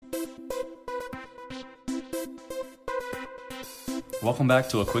Welcome back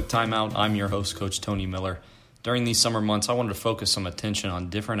to A Quick Timeout. I'm your host, Coach Tony Miller. During these summer months, I wanted to focus some attention on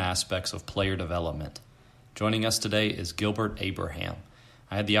different aspects of player development. Joining us today is Gilbert Abraham.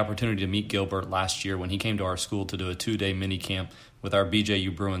 I had the opportunity to meet Gilbert last year when he came to our school to do a 2-day mini camp with our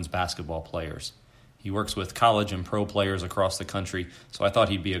BJU Bruins basketball players. He works with college and pro players across the country, so I thought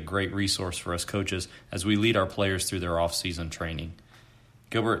he'd be a great resource for us coaches as we lead our players through their off-season training.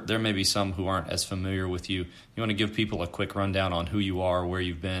 Gilbert, there may be some who aren't as familiar with you. You want to give people a quick rundown on who you are, where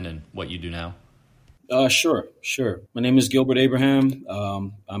you've been, and what you do now? Sure. My name is Gilbert Abraham.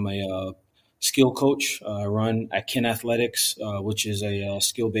 I'm a skill coach. I run Akin Athletics, which is a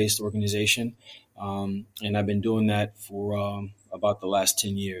skill-based organization, and I've been doing that for about the last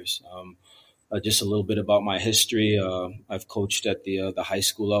 10 years. Just a little bit about my history. I've coached at the high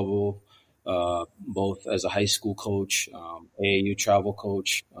school level, both as a high school coach, AAU travel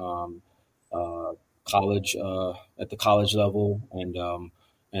coach, college at the college level,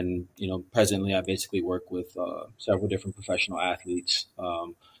 and presently I basically work with several different professional athletes,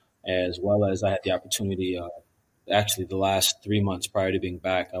 as well as I had the opportunity. Actually, the last 3 months prior to being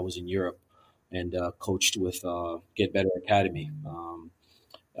back, I was in Europe and coached with Get Better Academy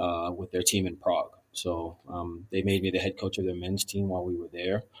with their team in Prague. So they made me the head coach of their men's team while we were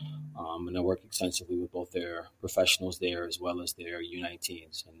there. And I worked extensively with both their professionals there as well as their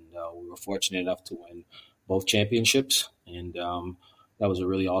U19s. And we were fortunate enough to win both championships. And that was a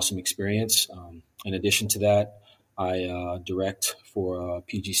really awesome experience. In addition to that, I direct for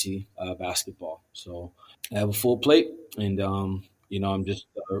PGC basketball. So I have a full plate. And, I'm just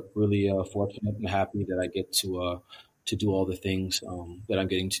really fortunate and happy that I get to do all the things that I'm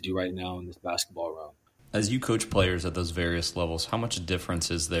getting to do right now in this basketball realm. As you coach players at those various levels, how much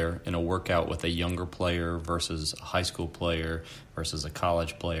difference is there in a workout with a younger player versus a high school player versus a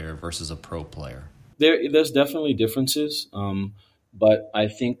college player versus a pro player? There's definitely differences, but I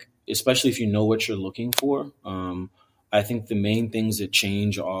think, especially if you know what you're looking for, I think the main things that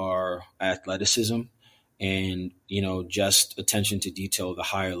change are athleticism and, just attention to detail, the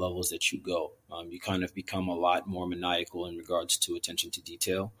higher levels that you go. You kind of become a lot more maniacal in regards to attention to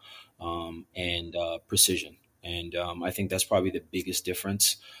detail and precision. And I think that's probably the biggest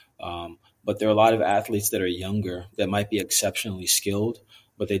difference. But there are a lot of athletes that are younger that might be exceptionally skilled,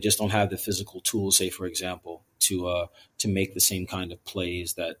 but they just don't have the physical tools, say, for example, to make the same kind of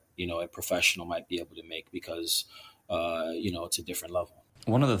plays that, a professional might be able to make because, it's a different level.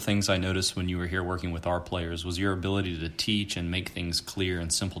 One of the things I noticed when you were here working with our players was your ability to teach and make things clear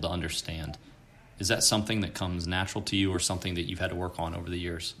and simple to understand. Is that something that comes natural to you or something that you've had to work on over the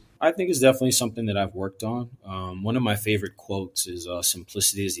years? I think it's definitely something that I've worked on. One of my favorite quotes is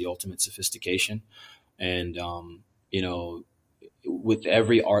simplicity is the ultimate sophistication. And, with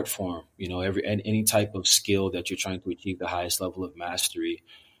every art form, any type of skill that you're trying to achieve the highest level of mastery,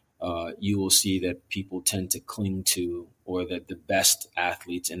 you will see that people tend to cling to, or that the best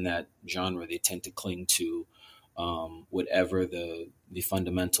athletes in that genre, they tend to cling to whatever the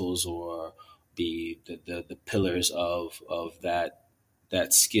fundamentals or the pillars of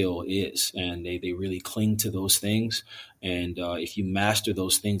that skill is. And they really cling to those things. And if you master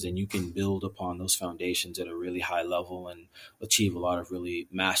those things, then you can build upon those foundations at a really high level and achieve a lot of really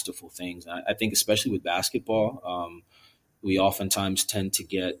masterful things. And I think especially with basketball, we oftentimes tend to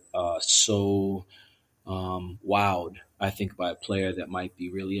get so wowed, I think, by a player that might be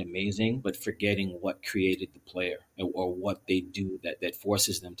really amazing, but forgetting what created the player or what they do that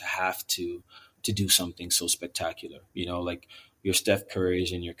forces them to have to do something so spectacular. Like your Steph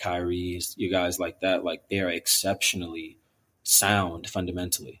Currys and your Kyries, you guys like that, like they're exceptionally sound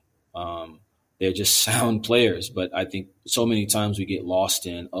fundamentally. They're just sound players, but I think so many times we get lost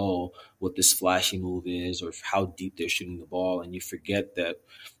in, what this flashy move is or how deep they're shooting the ball. And you forget that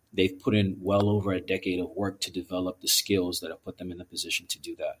they've put in well over a decade of work to develop the skills that have put them in the position to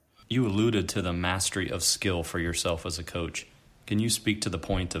do that. You alluded to the mastery of skill for yourself as a coach. Can you speak to the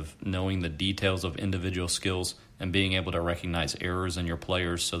point of knowing the details of individual skills and being able to recognize errors in your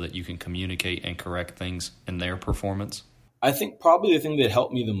players so that you can communicate and correct things in their performance? I think probably the thing that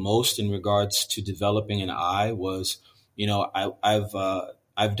helped me the most in regards to developing an eye was,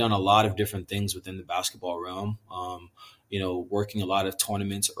 I've done a lot of different things within the basketball realm. Working a lot of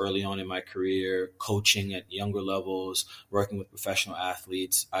tournaments early on in my career, coaching at younger levels, working with professional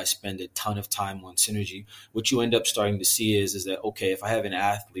athletes. I spend a ton of time on synergy. What you end up starting to see is that, okay, if I have an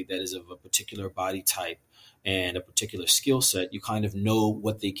athlete that is of a particular body type and a particular skill set, you kind of know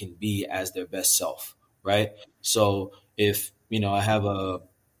what they can be as their best self, right? So if, I have a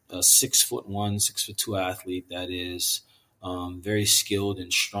 6'1", 6'2" athlete that is very skilled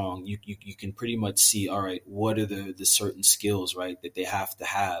and strong, you can pretty much see, all right, what are the certain skills, right, that they have to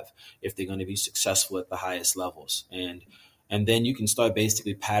have if they're going to be successful at the highest levels. And then you can start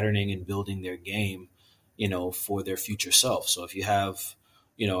basically patterning and building their game, for their future self. So if you have,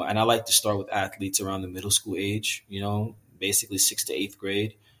 and I like to start with athletes around the middle school age, basically sixth to eighth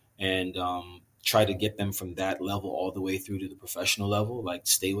grade, and try to get them from that level all the way through to the professional level, like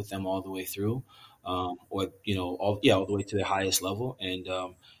stay with them all the way through, or all the way to the highest level. And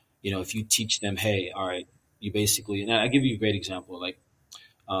if you teach them, hey, all right, you basically, and I give you a great example, like,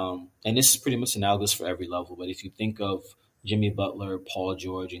 and this is pretty much analogous for every level. But if you think of Jimmy Butler, Paul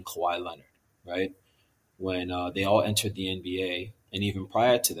George, and Kawhi Leonard, right, when they all entered the NBA, and even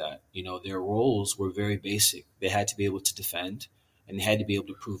prior to that, their roles were very basic. They had to be able to defend, and they had to be able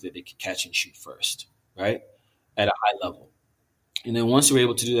to prove that they could catch and shoot first, right, at a high level. And then once they were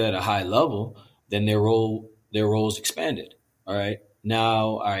able to do that at a high level, then their roles expanded. All right.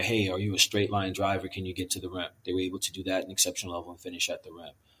 Now, all right, hey, are you a straight line driver? Can you get to the rim? They were able to do that at an exceptional level and finish at the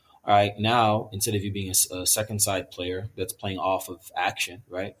rim. All right. Now, instead of you being a second side player that's playing off of action,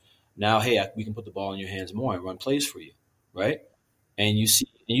 right? Now, hey, we can put the ball in your hands more and run plays for you, right? And you see,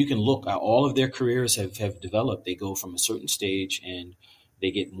 and you can look at all of their careers have developed. They go from a certain stage and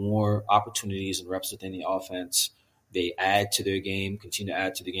they get more opportunities and reps within the offense. They add to their game, continue to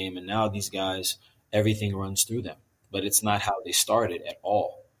add to the game, and now these guys, everything runs through them. But it's not how they started at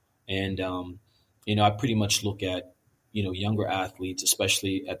all. And I pretty much look at younger athletes,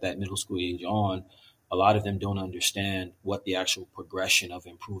 especially at that middle school age on. A lot of them don't understand what the actual progression of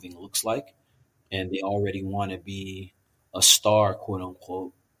improving looks like, and they already want to be a star, quote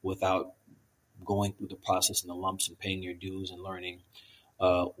unquote, without going through the process and the lumps and paying your dues and learning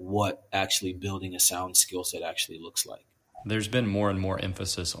what actually building a sound skill set actually looks like. There's been more and more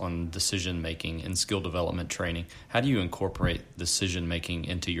emphasis on decision making and skill development training. How do you incorporate decision making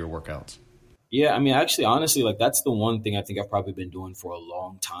into your workouts? Yeah, I mean, actually, honestly, like that's the one thing I think I've probably been doing for a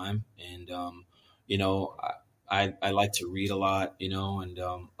long time. And, you know, I like to read a lot, and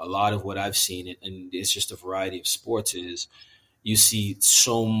a lot of what I've seen, and it's just a variety of sports, is you see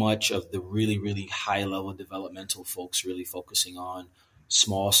so much of the really, really high level developmental folks really focusing on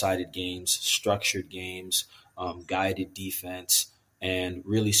small sided games, structured games, guided defense, and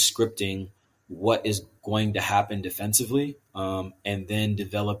really scripting what is going to happen defensively, and then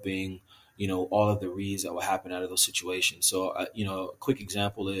developing, all of the reads that will happen out of those situations. So, a quick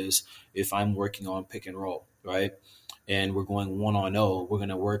example is if I'm working on pick and roll, right? And we're going 1-on-0, we're going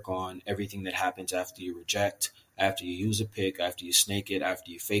to work on everything that happens after you reject, after you use a pick, after you snake it,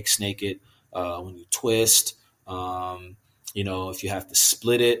 after you fake snake it, when you twist, if you have to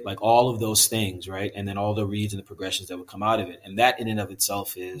split it, like all of those things, right? And then all the reads and the progressions that would come out of it. And that in and of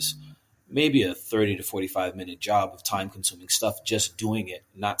itself is maybe a 30 to 45-minute job of time consuming stuff, just doing it,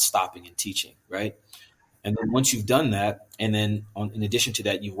 not stopping and teaching, right? And then once you've done that, and then in addition to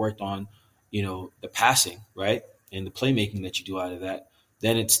that, you've worked on, the passing, right? And the playmaking that you do out of that,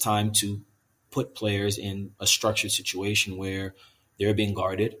 then it's time to put players in a structured situation where they're being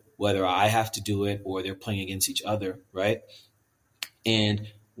guarded, whether I have to do it or they're playing against each other, right? And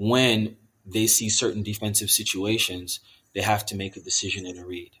when they see certain defensive situations, they have to make a decision and a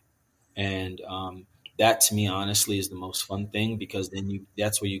read. And that, to me, honestly, is the most fun thing, because then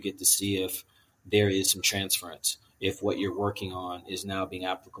that's where you get to see if there is some transference, if what you're working on is now being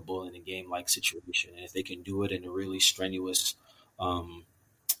applicable in a game-like situation. And if they can do it in a really strenuous,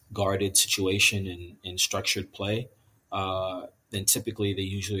 guarded situation and structured play, then typically they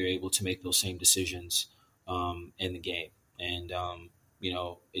usually are able to make those same decisions in the game. And,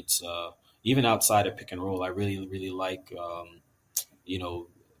 it's even outside of pick and roll, I really, really like,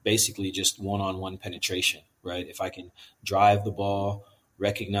 basically just one-on-one penetration, right? If I can drive the ball,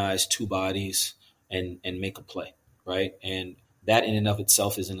 recognize two bodies, and make a play, right? And that in and of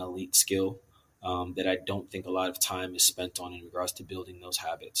itself is an elite skill that I don't think a lot of time is spent on in regards to building those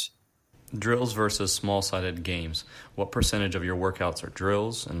habits. Drills versus small-sided games. What percentage of your workouts are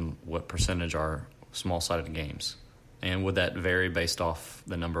drills and what percentage are small-sided games? And would that vary based off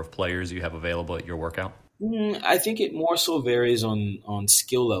the number of players you have available at your workout? I think it more so varies on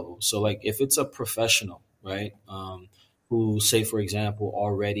skill level. So, like, if it's a professional, right, who, say, for example,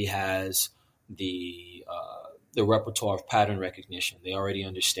 already has the repertoire of pattern recognition, they already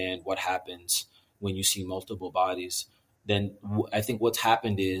understand what happens when you see multiple bodies. Then I think what's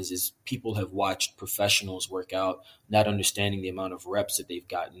happened is people have watched professionals work out, not understanding the amount of reps that they've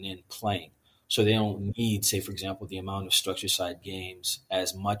gotten in playing. So they don't need, say, for example, the amount of structure side games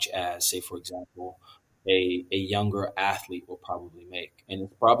as much as, say, for example, a younger athlete will probably make. And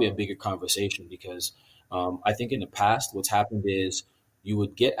it's probably a bigger conversation because I think in the past, what's happened is you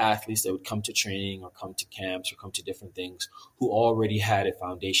would get athletes that would come to training or come to camps or come to different things who already had a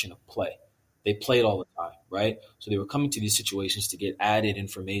foundation of play. They played all the time, right? So they were coming to these situations to get added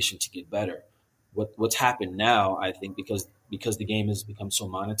information to get better. What's happened now, I think, because the game has become so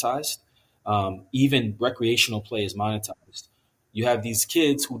monetized, even recreational play is monetized. You have these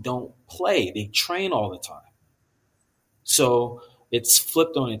kids who don't play; they train all the time. So it's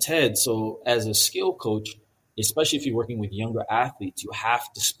flipped on its head. So as a skill coach, especially if you're working with younger athletes, you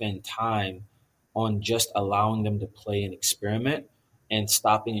have to spend time on just allowing them to play and experiment and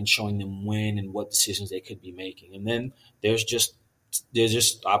stopping and showing them when and what decisions they could be making. And then there's just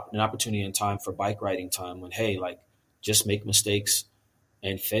an opportunity and time for bike riding time when, hey, like, just make mistakes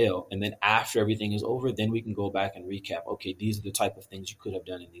and fail. And then after everything is over, then we can go back and recap. Okay, these are the type of things you could have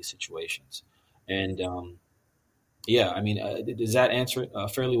done in these situations. And yeah, I mean, does that answer it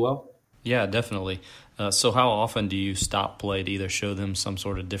fairly well? Yeah, definitely. So how often do you stop play to either show them some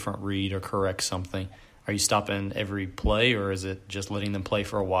sort of different read or correct something? Are you stopping every play, or is it just letting them play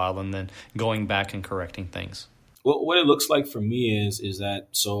for a while and then going back and correcting things? Well, what it looks like for me is that,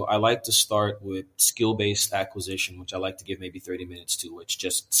 so I like to start with skill-based acquisition, which I like to give maybe 30 minutes to, which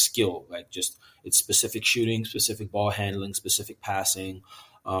just skill, like just it's specific shooting, specific ball handling, specific passing,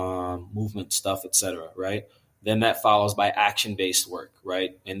 movement stuff, etc. Right? Then that follows by action-based work,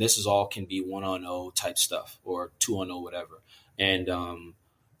 right? And this is all can be 1-on-0 type stuff or 2-on-0, whatever. And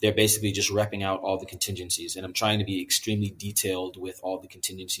they're basically just repping out all the contingencies. And I'm trying to be extremely detailed with all the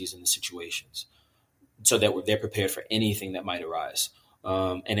contingencies and the situations, so that they're prepared for anything that might arise,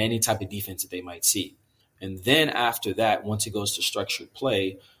 and any type of defense that they might see. And then after that, once it goes to structured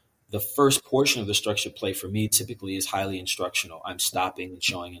play, the first portion of the structured play for me typically is highly instructional. I'm stopping and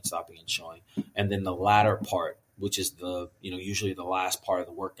showing and stopping and showing. And then the latter part, which is usually the last part of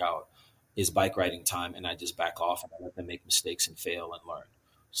the workout, is bike riding time. And I just back off and I let them make mistakes and fail and learn.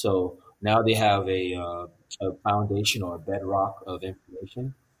 So now they have a foundation or a bedrock of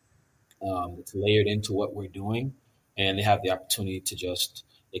information that's layered into what we're doing, and they have the opportunity to just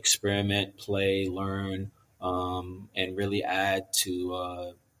experiment, play, learn, and really add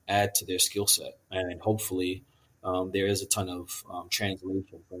to their skill set. And hopefully, there is a ton of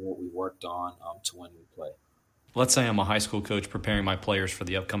translation from what we worked on to when we play. Let's say I'm a high school coach preparing my players for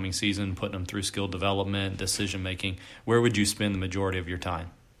the upcoming season, putting them through skill development, decision making. Where would you spend the majority of your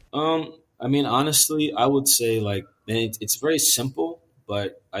time? I mean, honestly, I would say it's very simple,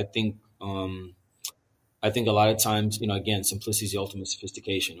 but I think a lot of times, again, simplicity is the ultimate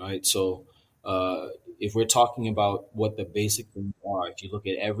sophistication, right? So if we're talking about what the basic things are, if you look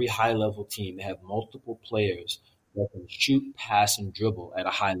at every high level team, they have multiple players that can shoot, pass, and dribble at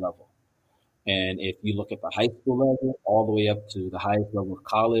a high level. And if you look at the high school level, all the way up to the highest level of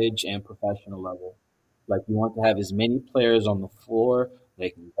college and professional level, like you want to have as many players on the floor,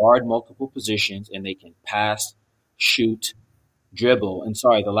 they can guard multiple positions and they can pass, shoot, dribble, and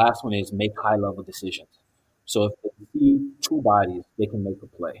sorry, the last one is make high level decisions. So if they see two bodies, they can make a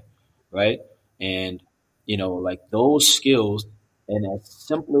play, right? And like those skills, and as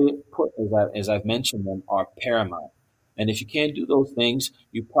simply put as I've mentioned them, are paramount. And if you can't do those things,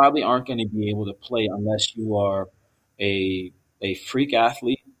 you probably aren't going to be able to play unless you are a freak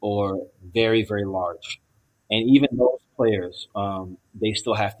athlete or very, very large. And even those players, they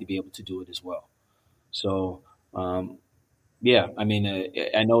still have to be able to do it as well. So, yeah, I mean,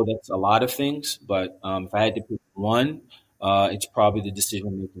 I know that's a lot of things, but if I had to pick one, it's probably the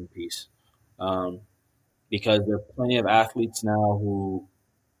decision-making piece. Because there are plenty of athletes now who,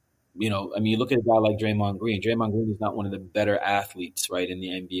 I mean, you look at a guy like Draymond Green. Draymond Green is not one of the better athletes, right, in the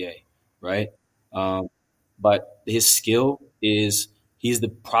NBA, right? But his skill is he's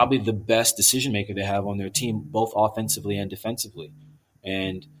probably the best decision maker they have on their team, both offensively and defensively,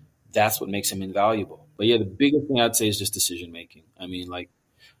 and that's what makes him invaluable. But yeah, the biggest thing I'd say is just decision making. I mean, like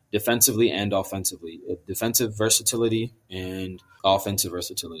defensively and offensively, defensive versatility and offensive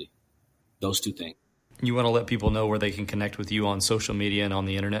versatility. Those two things. You want to let people know where they can connect with you on social media and on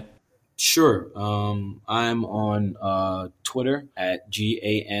the internet? Sure. I'm on Twitter at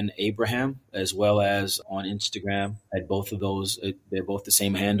GAN Abraham, as well as on Instagram at both of those. They're both the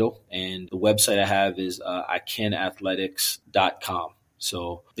same handle. And the website I have is icanathletics.com.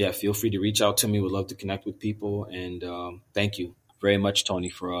 So, yeah, feel free to reach out to me. Would love to connect with people. And thank you very much, Tony,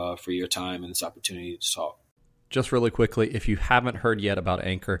 for your time and this opportunity to talk. Just really quickly, if you haven't heard yet about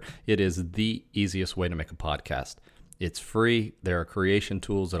Anchor, it is the easiest way to make a podcast. It's free. There are creation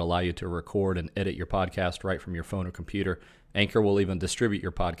tools that allow you to record and edit your podcast right from your phone or computer. Anchor will even distribute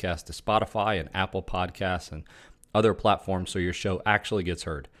your podcast to Spotify and Apple Podcasts and other platforms so your show actually gets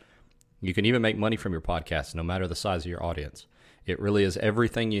heard. You can even make money from your podcast, no matter the size of your audience. It really is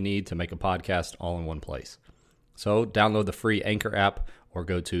everything you need to make a podcast all in one place. So download the free Anchor app or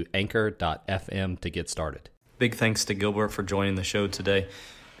go to anchor.fm to get started. Big thanks to Gilbert for joining the show today.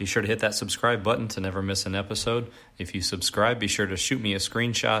 Be sure to hit that subscribe button to never miss an episode. If you subscribe, be sure to shoot me a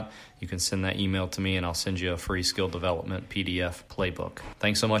screenshot. You can send that email to me and I'll send you a free skill development PDF playbook.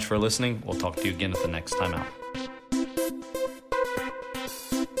 Thanks so much for listening. We'll talk to you again at the next time out.